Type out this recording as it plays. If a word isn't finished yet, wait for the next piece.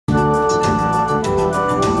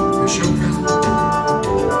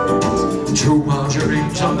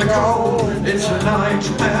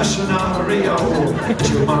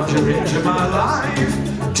Two margarines in my life.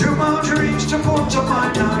 Two margarines to put on my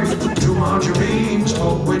knife. Two margarines,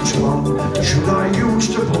 but which one should I use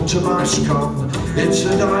to butter my scone? It's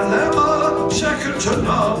a dilemma, second to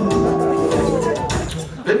none.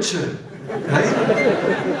 Isn't it? Hey?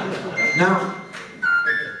 Now,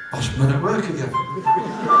 Osman at work again.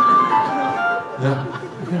 Yeah.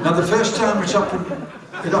 Now the first time it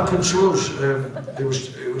happened to us, it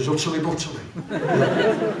was utterly butterly.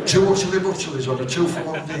 Yeah. 2 utterly butterlies on a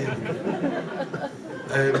 2-for-1 deal.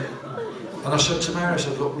 And I said to Mary, I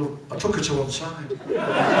said, look, I took her to one side.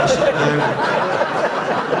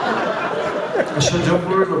 I said, don't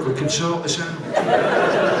worry, look, we can sort this out.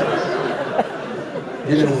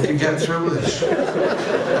 You know, we can get through this.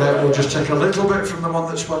 We'll just take a little bit from the one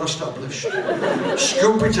that's well established,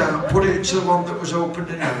 scoop it out, put it into the one that was opened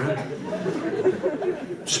in error,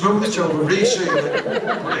 smooth it over, reseal it,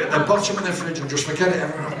 put it at the bottom of the fridge and just forget it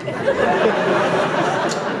ever happened.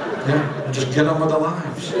 Yeah, and just get on with our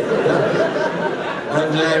lives. Yeah.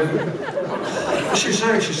 And what she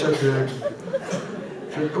said,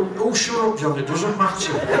 oh, shut up, John, it doesn't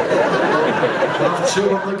matter. I'll have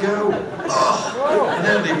 2 on the go. Oh, I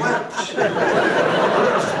nearly wept. I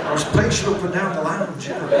was pacing up and down the lounge,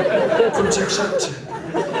 you know. Couldn't accept it.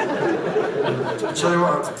 I'll tell you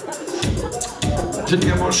what, I didn't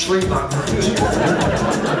get much sleep that night.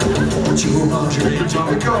 2 margarines on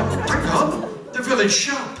the go. Hang on, the village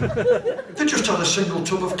shop. They just had a single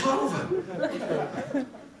tub of clover.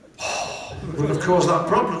 Wouldn't have caused that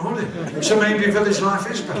problem, would it? So maybe village life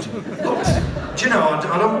is better. Look, do you know,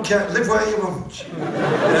 I don't care, live where you want.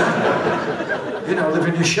 Yeah? You know, live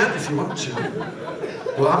in your shed if you want to.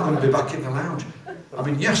 Well, I'm going to be back in the lounge. I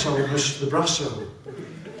mean, yes, I will miss the brasso.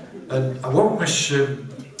 And I won't miss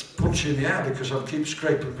punching in the air because I'll keep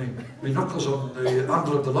scraping my knuckles on the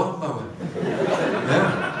handle of the lawnmower.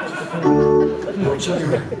 Yeah? But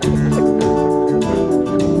anyway.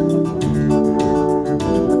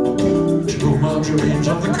 Margarines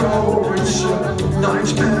on the go, it's a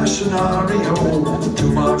nightmare scenario.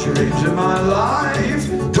 2 margarines in my life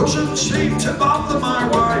doesn't seem to bother my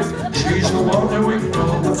wife. She's the one who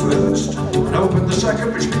ignored the first and opened the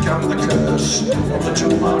second, which became the curse. Of the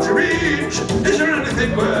 2 margarines, is there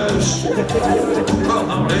anything worse? Well,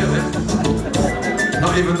 not really.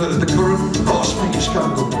 Not even the current horse meat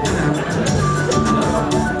scandal.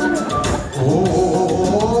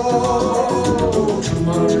 Oh, 2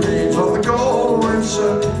 margarines on the go. It's a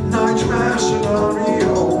nightmare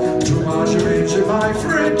scenario. 2 margarines in my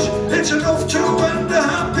fridge, it's enough to end a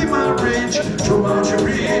happy marriage. 2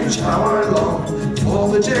 margarines, how I long for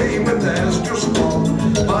the day when there's just one.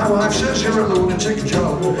 My wife says you're a lunatic,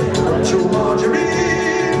 John. 2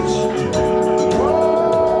 margarines,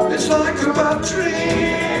 it's like a bad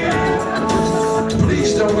dream.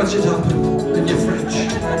 Please don't let it happen in your fridge. You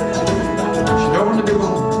don't want to be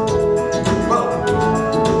one. Well,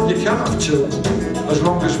 you can have 2. As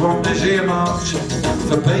long as one is earmarked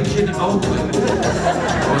for baking only. All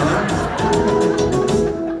right?